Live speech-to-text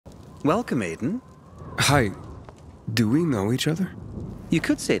Welcome, Aiden. Hi. Do we know each other? You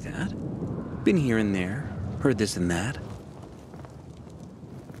could say that. Been here and there, heard this and that.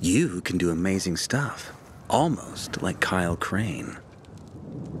 You can do amazing stuff. Almost like Kyle Crane.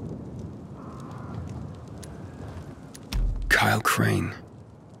 Kyle Crane.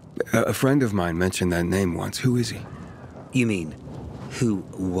 A friend of mine mentioned that name once. Who is he? You mean, who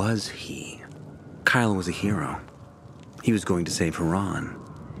was he? Kyle was a hero. He was going to save Haran.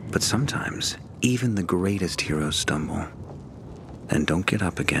 But sometimes, even the greatest heroes stumble. And don't get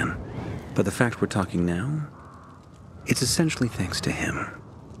up again. But the fact we're talking now, it's essentially thanks to him.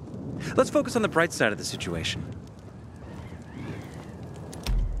 Let's focus on the bright side of the situation.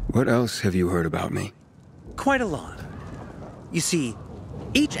 What else have you heard about me? Quite a lot. You see,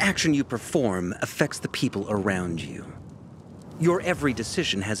 each action you perform affects the people around you. Your every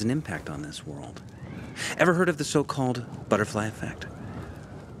decision has an impact on this world. Ever heard of the so-called butterfly effect?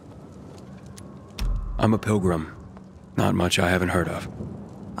 I'm a pilgrim. Not much I haven't heard of.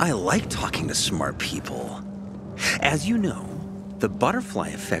 I like talking to smart people. As you know, the butterfly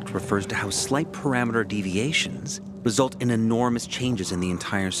effect refers to how slight parameter deviations result in enormous changes in the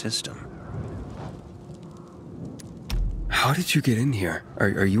entire system. How did you get in here?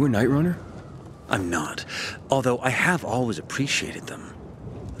 Are you a Night Runner? I'm not, although I have always appreciated them.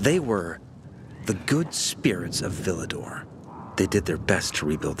 They were the good spirits of Villedor. They did their best to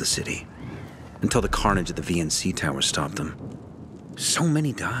rebuild the city, until the carnage of the VNC Tower stopped them. So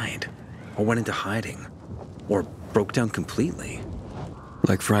many died, or went into hiding, or broke down completely.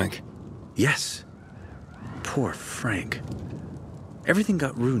 Like Frank? Yes. Poor Frank. Everything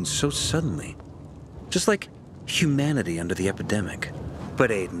got ruined so suddenly. Just like humanity under the epidemic. But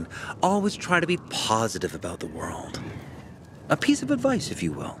Aiden, always try to be positive about the world. A piece of advice, if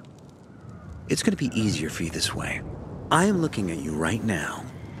you will. It's going to be easier for you this way. I am looking at you right now,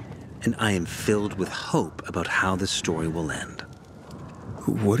 and I am filled with hope about how this story will end.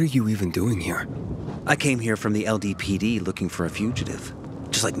 What are you even doing here? I came here from the LDPD looking for a fugitive,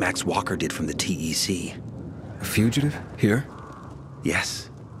 just like Max Walker did from the TEC. A fugitive? Here? Yes.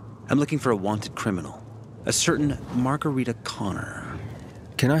 I'm looking for a wanted criminal, a certain Margarita Connor.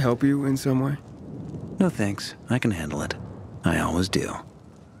 Can I help you in some way? No thanks, I can handle it. I always do.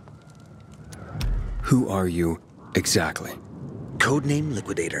 Who are you exactly? Codename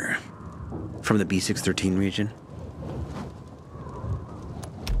Liquidator. From the B613 region.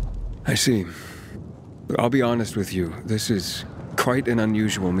 I see. I'll be honest with you, this is quite an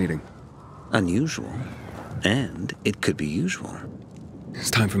unusual meeting. Unusual. And it could be usual. It's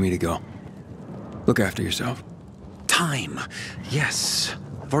time for me to go. Look after yourself. Time. Yes.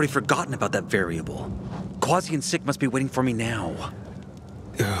 I've already forgotten about that variable. Quasi and Sick must be waiting for me now.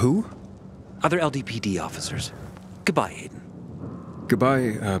 Who? Other LDPD officers. Goodbye, Aiden.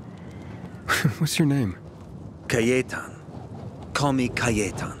 Goodbye, what's your name? Cayetan. Call me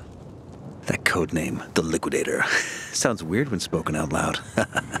Cayetan. That code name, the Liquidator, sounds weird when spoken out loud.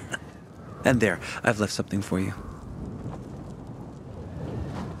 And there, I've left something for you.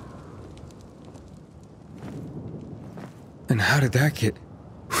 And how did that get...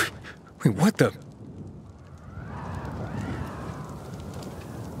 Wait, what the...